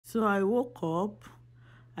So I woke up.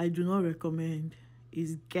 I do not recommend.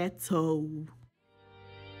 It's ghetto.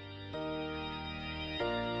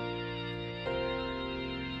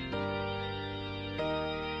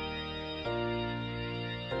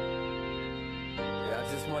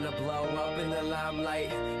 Wanna blow up in the limelight,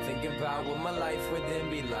 thinking about what my life would then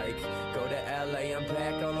be like. Go to LA, I'm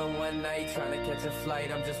back all in one night, trying to catch a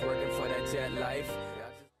flight, I'm just working for that jet life.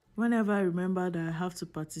 Whenever I remember that I have to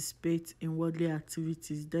participate in worldly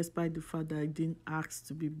activities despite the fact that I didn't ask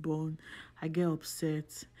to be born, I get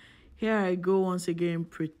upset. Here I go once again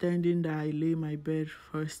pretending that I lay my bed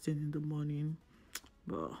first thing in the morning.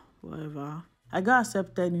 But whatever. I got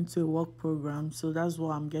accepted into a work program, so that's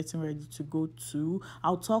what I'm getting ready to go to.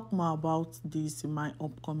 I'll talk more about this in my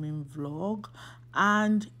upcoming vlog.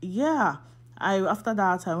 And yeah, after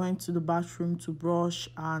that I went to the bathroom to brush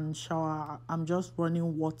and shower. I'm just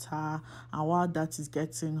running water, and while that is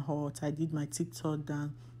getting hot, I did my TikTok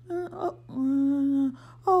dance. Oh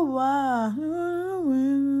wow,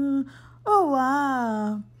 oh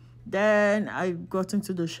wow. Then I got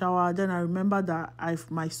into the shower. Then I remember that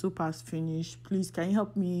my soap has finished. Please, can you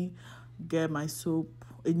help me get my soap,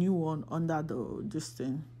 a new one, under this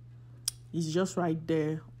thing? It's just right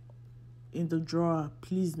there in the drawer.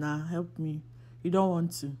 Please now, help me. You don't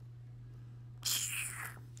want to.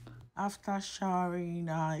 After showering,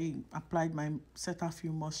 I applied my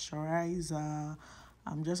Cetaphil moisturizer.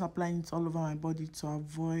 I'm just applying it all over my body to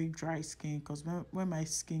avoid dry skin, because when my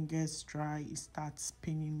skin gets dry, it starts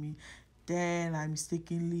paining me. Then I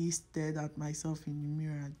mistakenly stared at myself in the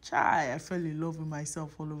mirror. I fell in love with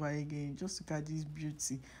myself all over again. Just look at this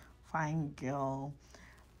beauty. Fine girl.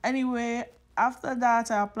 Anyway, after that,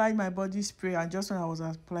 I applied my body spray, and just when I was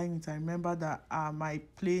applying it, I remember that the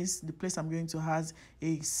place I'm going to has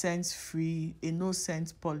a scent-free, a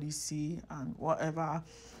no-scent policy and whatever.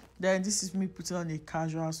 Then this is me putting on a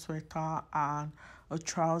casual sweater and a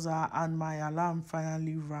trouser, and my alarm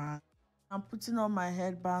finally rang. I'm putting on my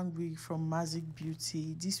headband wig from Magic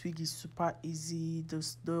Beauty. This wig is super easy.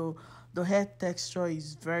 The hair texture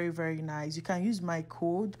is very, very nice. You can use my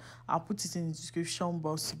code. I'll put it in the description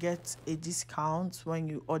box to get a discount when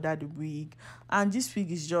you order the wig. And this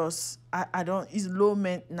wig is just, it's low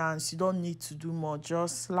maintenance. You don't need to do more.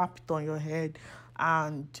 Just slap it on your head,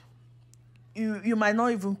 and you might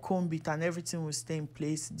not even comb it, and everything will stay in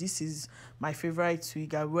place. This is my favorite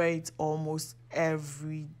wig. I wear it almost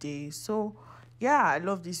every day. So yeah, I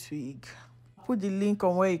love this wig. Put the link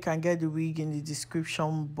on where you can get the wig in the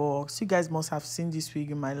description box. You guys must have seen this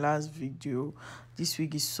wig in my last video. This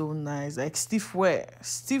wig is so nice, like stiff wear,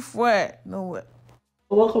 no wear.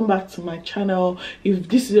 Welcome back to my channel. If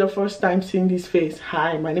this is your first time seeing this face,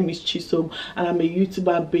 hi, my name is Chisom, and I'm a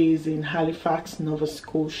YouTuber based in Halifax, Nova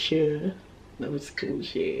Scotia. I'm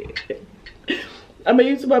a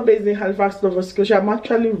YouTuber based in Halifax, Nova Scotia. I'm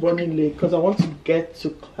actually running late because I want to get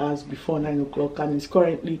to class before 9 o'clock, and it's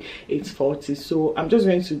currently 8:40. So I'm just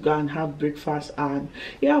going to go and have breakfast, and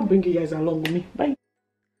yeah, I'll bring you guys along with me. Bye.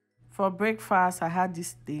 For breakfast, I had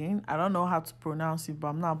this thing. I don't know how to pronounce it, but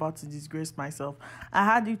I'm not about to disgrace myself. I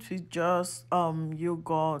had it with just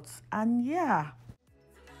yogurt, and yeah.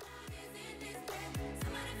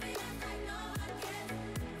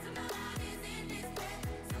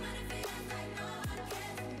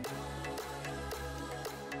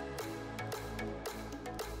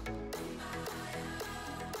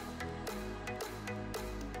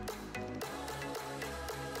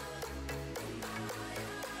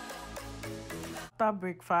 After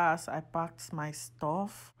breakfast, I packed my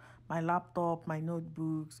stuff, my laptop, my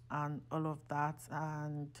notebooks, and all of that.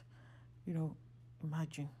 And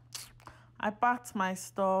imagine, I packed my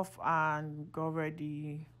stuff and got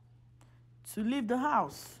ready to leave the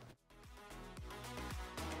house.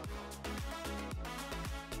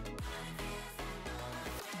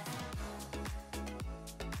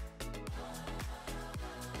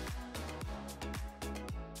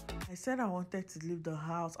 I said I wanted to leave the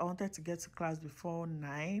house. I wanted to get to class before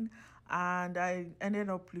 9, and I ended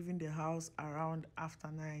up leaving the house around after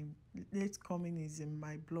 9. Late coming is in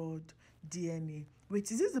my blood, DNA. Wait,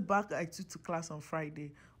 is this the bag I took to class on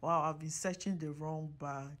Friday? Wow, I've been searching the wrong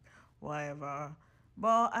bag, whatever.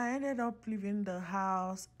 But I ended up leaving the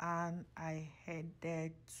house, and I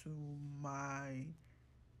headed to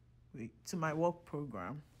my work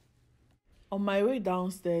program. On my way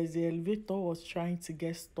downstairs, the elevator was trying to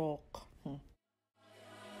get stuck.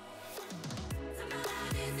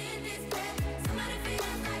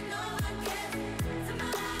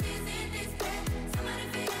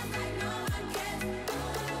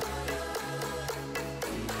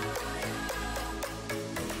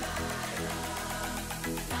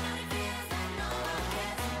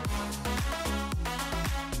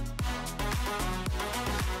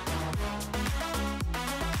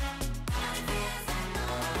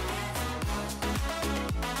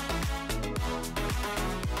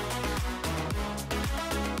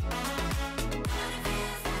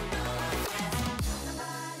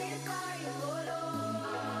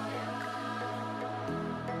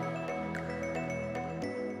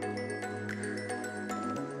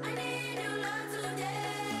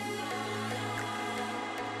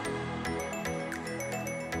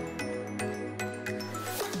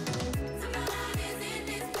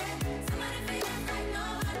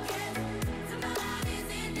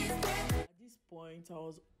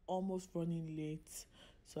 almost running late,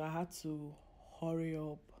 so I had to hurry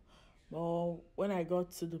up. Well, when I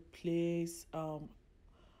got to the place,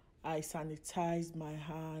 I sanitized my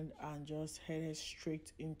hand and just headed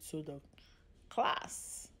straight into the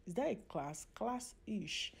class. Is that a class?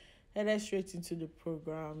 Class-ish. Headed straight into the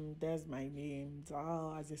program. There's my name.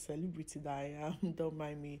 Oh, as a celebrity that I am, don't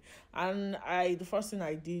mind me. And the first thing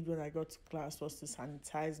I did when I got to class was to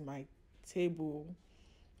sanitize my table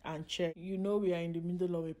and check. You know, we are in the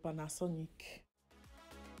middle of a Panasonic.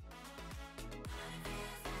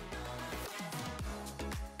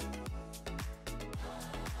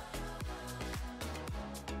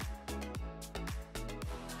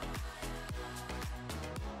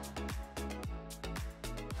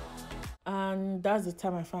 And that's the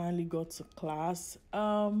time I finally got to class.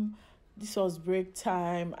 This was break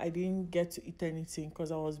time. I didn't get to eat anything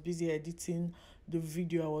because I was busy editing the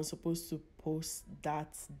video I was supposed to post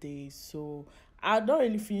that day. So I don't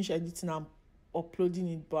really finish editing and uploading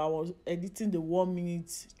it, but I was editing the 1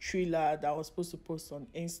 minute trailer that I was supposed to post on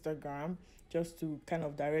Instagram, just to kind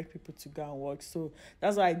of direct people to go and watch. So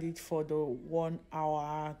that's what I did for the 1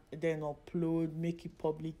 hour, then upload, make it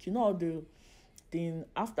public, all the thing.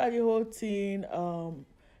 After the whole thing,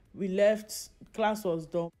 we left, class was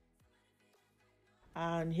done,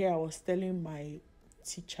 and here I was telling my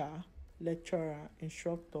teacher, lecturer,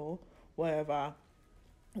 instructor, whatever,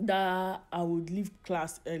 that I would leave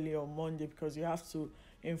class early on Monday because you have to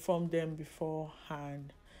inform them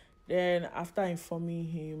beforehand. Then after informing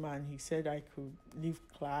him and he said I could leave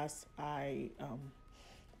class, I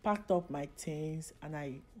packed up my things and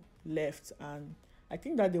I left. And I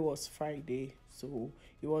think that day was Friday, so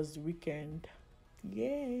it was the weekend.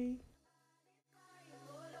 Yay!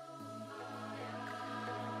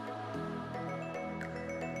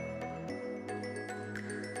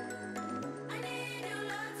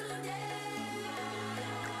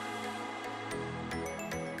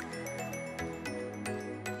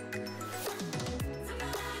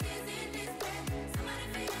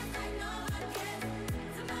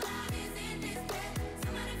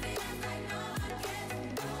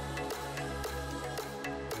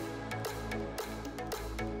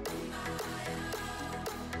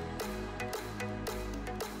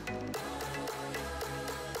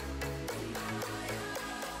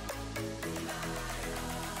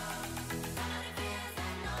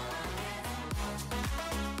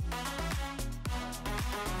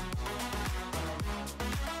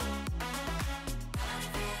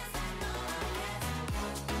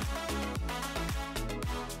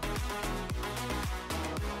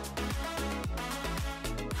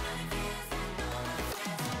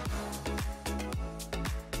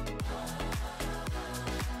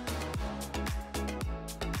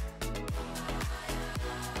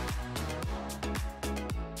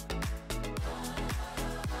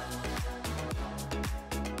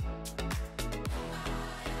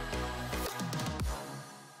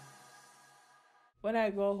 When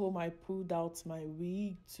I got home, I pulled out my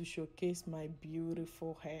wig to showcase my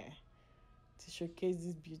beautiful hair. To showcase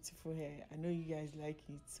this beautiful hair. I know you guys like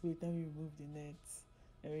it. Wait, let me remove the nets.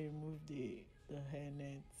 Let me remove the hair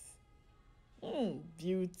nets.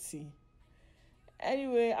 Beauty.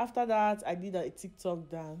 Anyway, after that, I did a TikTok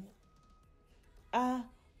dance.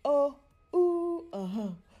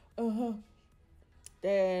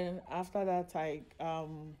 Then after that, I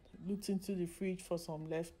looked into the fridge for some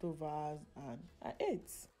leftovers and I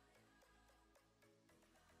ate.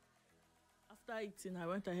 After eating, I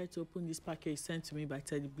went ahead to open this package sent to me by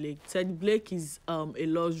Teddy Blake. Teddy Blake is a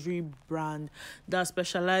luxury brand that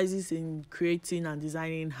specializes in creating and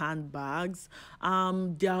designing handbags.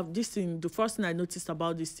 They have this thing. The first thing I noticed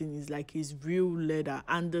about this thing is like it's real leather,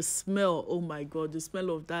 and the smell. Oh my god, the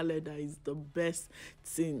smell of that leather is the best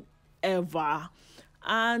thing ever.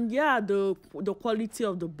 And yeah, the quality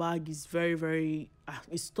of the bag is very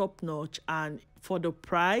it's top notch, and for the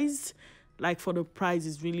price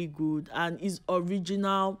is really good, and it's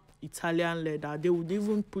original Italian leather. They would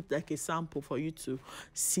even put like a sample for you to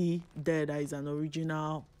see there that is an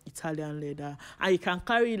original Italian leather, and you can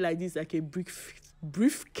carry it like this, like a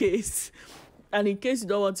briefcase. And in case you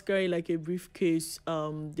don't want to carry like a briefcase,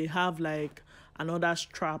 they have like another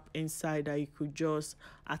strap inside that you could just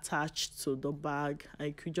attach to the bag.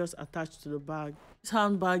 This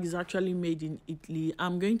handbag is actually made in Italy.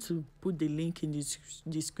 I'm going to put the link in the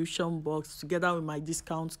description box together with my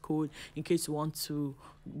discount code in case you want to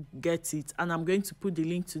get it. And I'm going to put the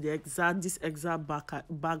link to this exact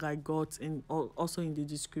bag I got also in the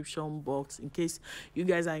description box in case you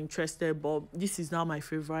guys are interested. But this is now my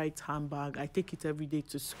favorite handbag. I take it every day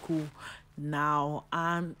to school. now.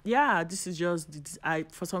 And yeah, this is just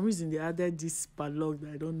for some reason they added this padlock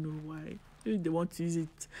that I don't know why. Maybe they want to use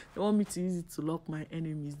it, they want me to use it to lock my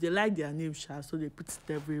enemies. They like their name, so they put it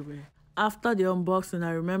everywhere. After the unboxing,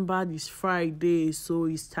 I remember this Friday, so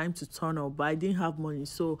it's time to turn up, but I didn't have money,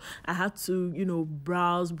 so I had to,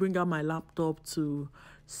 browse, bring out my laptop to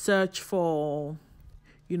search for,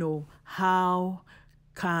 how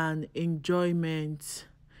can enjoyment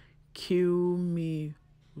kill me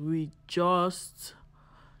with just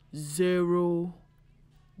 $0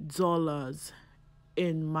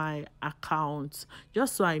 in my account,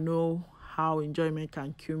 just so I know how enjoyment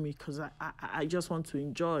can kill me, because I just want to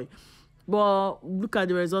enjoy. But look at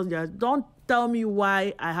the results there. Don't tell me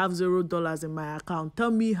why I have $0 in my account.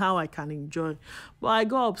 Tell me how I can enjoy. But I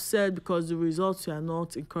got upset because the results were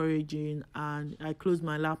not encouraging, and I closed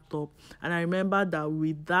my laptop. And I remember that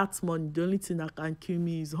with that money, the only thing that can kill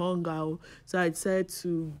me is hunger. So I decided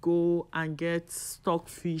to go and get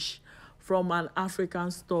stockfish from an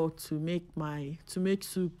African store to make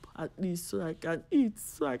soup, at least, so I can eat.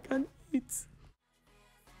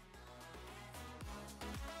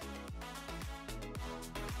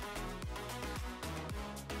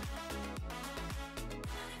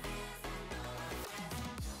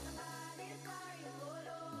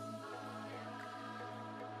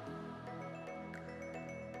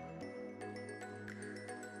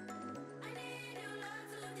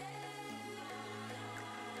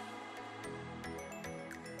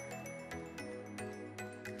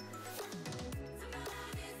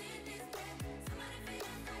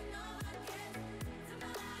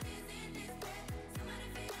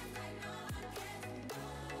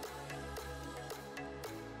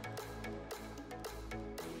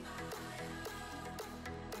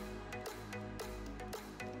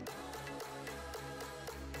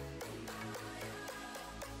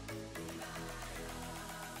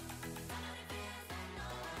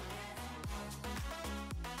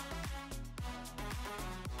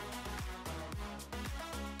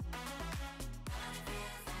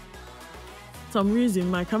 Some reason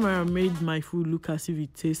my camera made my food look as if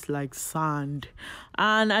it tastes like sand,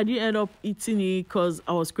 and I didn't end up eating it because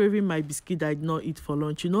I was craving my biscuit I did not eat for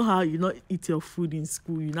lunch. You know how you not eat your food in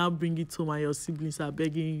school, you now bring it home and your siblings are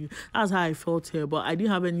begging you. That's how I felt here, but I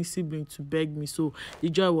didn't have any sibling to beg me, so the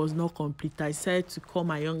joy was not complete. I decided to call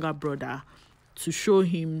my younger brother to show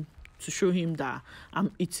him that I'm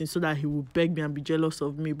eating, so that he would beg me and be jealous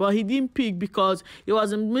of me. But he didn't pick because it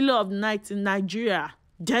was in the middle of the night in Nigeria.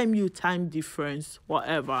 Damn you, time difference,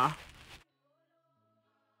 whatever.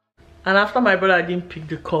 And after my brother didn't pick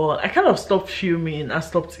the call, I kind of stopped filming and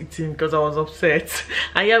stopped eating because I was upset.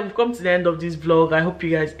 And yeah, we've come to the end of this vlog. I hope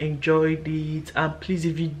you guys enjoyed it, and please,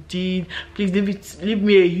 if you did, please leave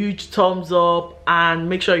me a huge thumbs up, and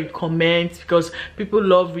make sure you comment, because people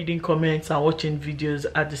love reading comments and watching videos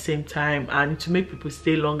at the same time. And to make people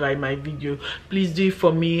stay longer in my video, please do it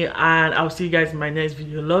for me, and I'll see you guys in my next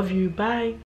video. Love you, bye.